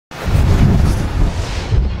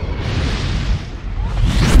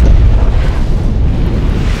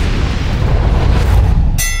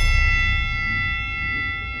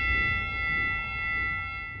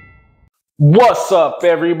What's up,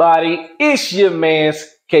 everybody? It's your man's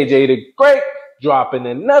KJ the Great, dropping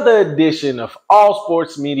another edition of All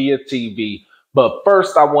Sports Media TV. But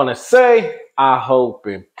first, I want to say, I hope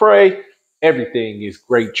and pray everything is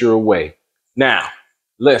great your way. Now,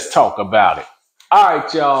 let's talk about it. All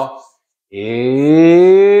right, y'all.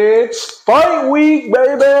 It's fight week,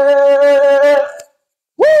 baby!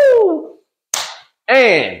 Woo!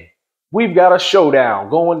 And we've got a showdown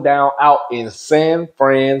going down out in San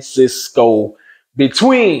Francisco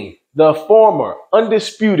between the former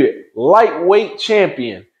undisputed lightweight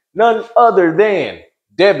champion, none other than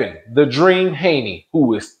Devin "The Dream" Haney,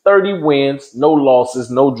 who is 30 wins, no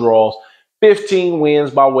losses, no draws, 15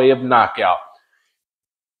 wins by way of knockout.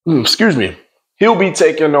 Excuse me. He'll be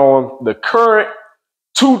taking on the current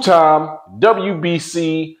two-time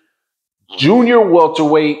WBC junior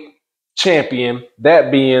welterweight champion,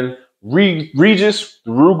 that being Regis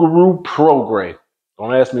Prograis.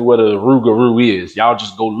 Don't ask me what a Rougarou is. Y'all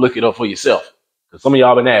just go look it up for yourself. Because some of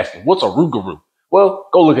y'all been asking, what's a Rougarou? Well,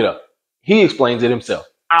 go look it up. He explains it himself.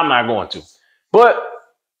 I'm not going to. But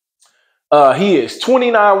he is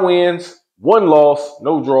 29 wins, 1 loss,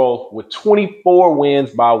 no draws, with 24 wins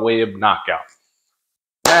by way of knockout.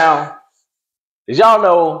 Now, as y'all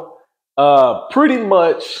know, pretty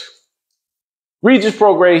much Regis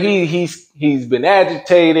Prograis, he's been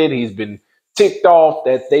agitated. He's been ticked off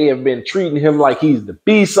that they have been treating him like he's the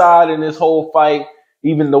B-side in this whole fight.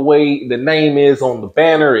 Even the way the name is on the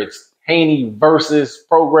banner, it's Haney versus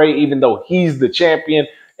Prograis, even though he's the champion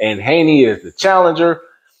and Haney is the challenger.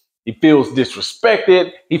 He feels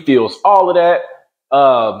disrespected. He feels all of that.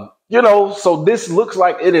 So this looks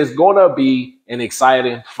like it is going to be an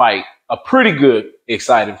exciting fight, a pretty good,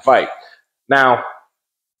 exciting fight. Now,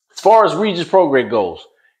 as far as Regis Prograis goes,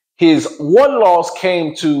 his 1 loss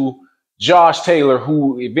came to Josh Taylor,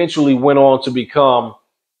 who eventually went on to become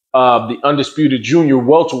the undisputed junior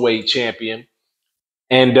welterweight champion.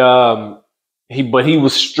 And he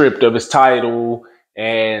was stripped of his title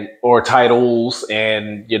or titles,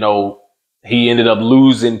 and he ended up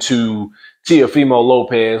losing to Teofimo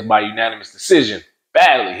Lopez by unanimous decision.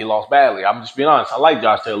 Badly. He lost badly. I'm just being honest. I like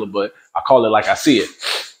Josh Taylor, but I call it like I see it.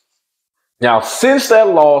 Now, since that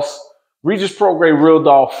loss, Regis Prograis reeled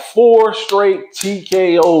off 4 straight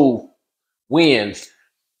TKO wins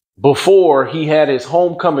before he had his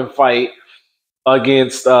homecoming fight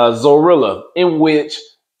against Zorilla, in which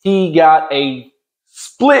he got a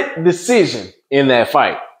split decision in that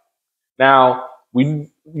fight. Now,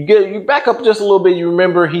 you back up just a little bit. You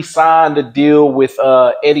remember he signed a deal with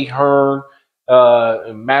Eddie Hearn,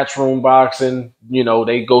 Matchroom Boxing.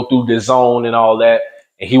 They go through DIVISON and all that.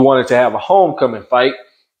 And he wanted to have a homecoming fight.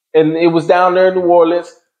 And it was down there in New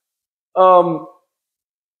Orleans.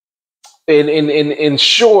 In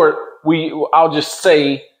short, I'll just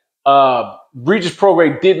say Regis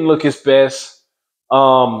Prograis didn't look his best.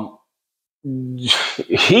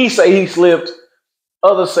 He say he slipped.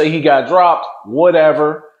 Others say he got dropped.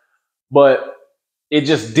 Whatever. But it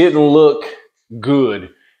just didn't look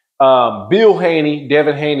good. Bill Haney,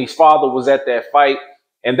 Devin Haney's father, was at that fight.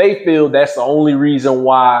 And they feel that's the only reason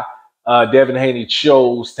why Devin Haney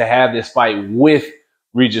chose to have this fight with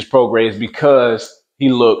Regis Prograis, because he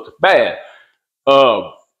looked bad.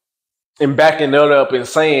 And backing that up and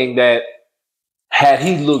saying that had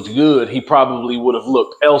he looked good, he probably would have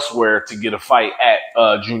looked elsewhere to get a fight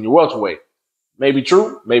at junior welterweight. Maybe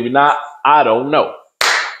true, maybe not. I don't know.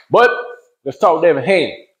 But let's talk Devin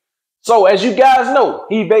Haney. So as you guys know,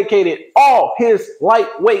 he vacated all his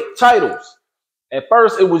lightweight titles. At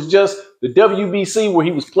first, it was just the WBC where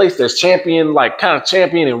he was placed as champion, like kind of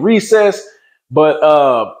champion in recess.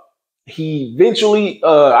 But he eventually,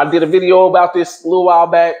 I did a video about this a little while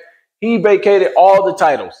back. He vacated all the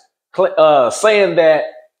titles, saying that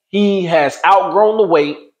he has outgrown the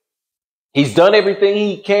weight. He's done everything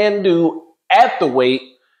he can do at the weight.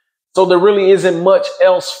 So there really isn't much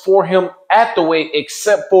else for him at the weight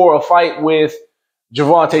except for a fight with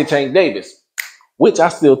Gervonta Tank Davis, which I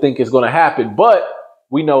still think is going to happen. But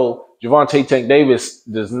we know Gervonta Tank Davis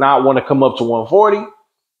does not want to come up to 140.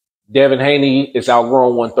 Devin Haney is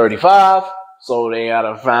outgrown 135. So they got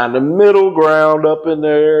to find the middle ground up in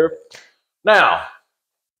there. Now,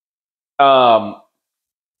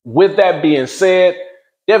 with that being said,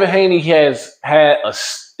 Devin Haney has had a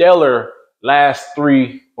stellar last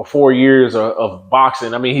 3 or 4 years of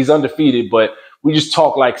boxing. I mean, he's undefeated, but we just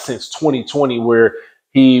talk like since 2020 where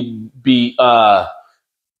he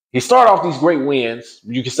started off these great wins.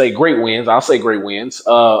 You can say great wins. I'll say great wins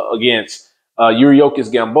against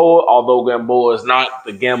Yuriorkis Gamboa, although Gamboa is not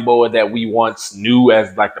the Gamboa that we once knew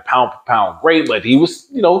as like the pound for pound great, but he was,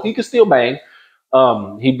 he could still bang.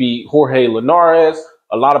 He beat Jorge Linares.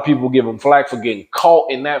 A lot of people give him flack for getting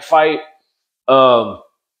caught in that fight.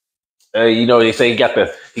 They say he got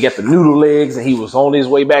the noodle legs and he was on his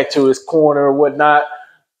way back to his corner or whatnot.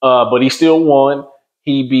 But he still won.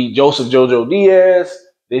 He beat Joseph Jojo Diaz.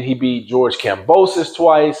 Then he beat George Kambosos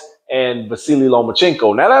twice and Vasily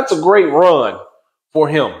Lomachenko. Now that's a great run for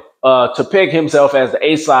him to peg himself as the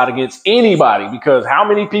A side against anybody, because how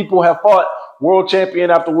many people have fought world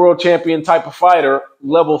champion after world champion type of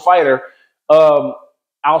level fighter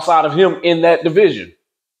outside of him in that division?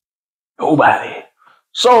 Nobody.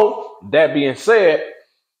 So that being said,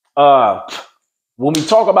 when we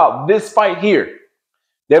talk about this fight here,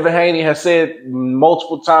 Devin Haney has said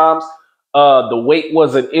multiple times the weight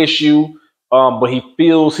was an issue, but he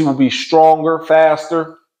feels he will be stronger,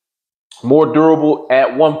 faster, more durable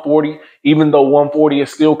at 140, even though 140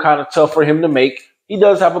 is still kind of tough for him to make. He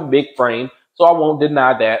does have a big frame, so I won't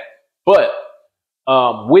deny that. But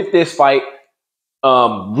with this fight,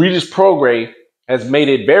 Regis Prograis has made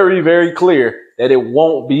it very, very clear that it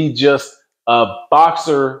won't be just a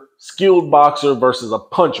skilled boxer versus a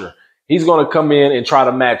puncher. He's going to come in and try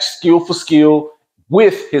to match skill for skill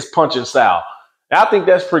with his punching style. And I think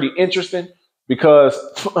that's pretty interesting because,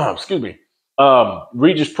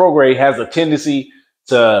 Regis Prograis has a tendency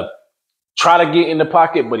to try to get in the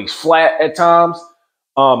pocket, but he's flat at times.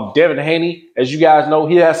 Devin Haney, as you guys know,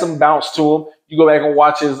 he has some bounce to him. You go back and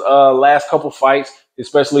watch his last couple fights,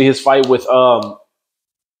 especially his fight with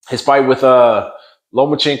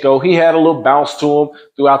Lomachenko. He had a little bounce to him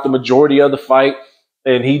throughout the majority of the fight,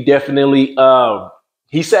 and he definitely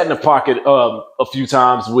he sat in the pocket a few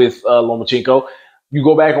times with Lomachenko. You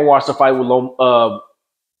go back and watch the fight with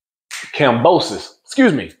Kambosos.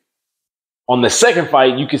 On the second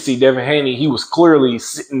fight, you can see Devin Haney. He was clearly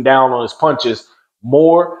sitting down on his punches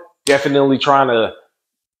more, definitely trying to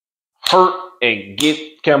hurt and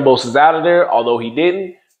get Kambosos out of there, although he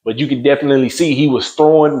didn't. But you can definitely see he was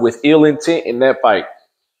throwing with ill intent in that fight.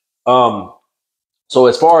 So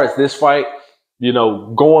as far as this fight,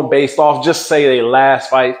 going based off, just say their last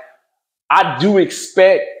fight, I do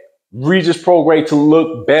expect Regis Prograis to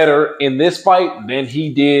look better in this fight than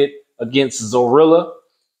he did against Zorilla.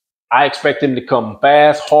 I expect him to come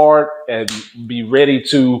fast, hard, and be ready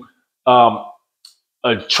to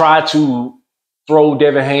try to throw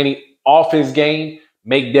Devin Haney off his game,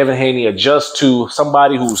 make Devin Haney adjust to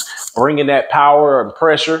somebody who's bringing that power and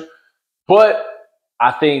pressure. But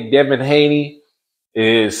I think Devin Haney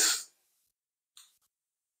is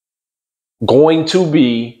going to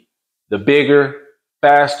be the bigger,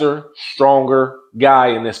 faster, stronger guy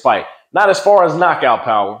in this fight. Not as far as knockout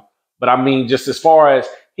power, but I mean just as far as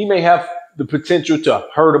he may have the potential to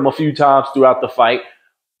hurt him a few times throughout the fight.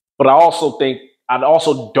 But I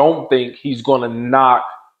also don't think he's going to knock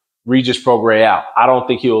Regis Prograis out. I don't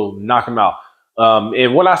think he'll knock him out.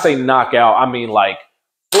 And when I say knockout, I mean like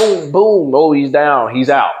boom, boom, oh, he's down, he's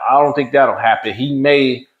out. I don't think that'll happen. He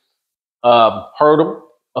may hurt him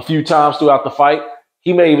a few times throughout the fight.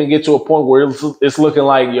 He may even get to a point where it's looking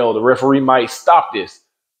like, the referee might stop this.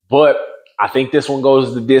 But I think this one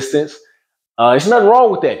goes the distance. There's nothing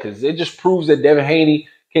wrong with that because it just proves that Devin Haney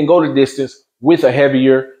can go the distance with a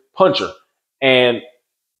heavier puncher. And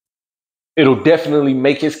it'll definitely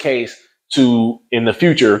make his case to, in the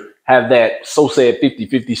future, have that so-said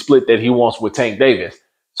 50-50 split that he wants with Tank Davis.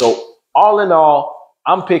 So all in all,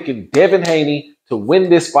 I'm picking Devin Haney to win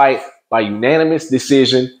this fight by unanimous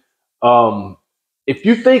decision. If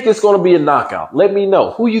you think it's going to be a knockout, let me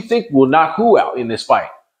know who you think will knock who out in this fight.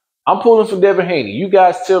 I'm pulling for Devin Haney. You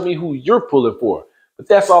guys tell me who you're pulling for. But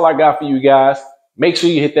that's all I got for you guys. Make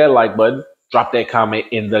sure you hit that like button. Drop that comment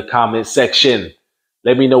in the comment section.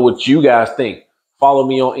 Let me know what you guys think. Follow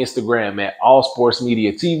me on Instagram at All Sports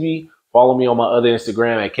Media TV. Follow me on my other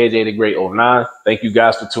Instagram at KJ the Great 09. Thank you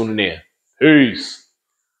guys for tuning in. Peace.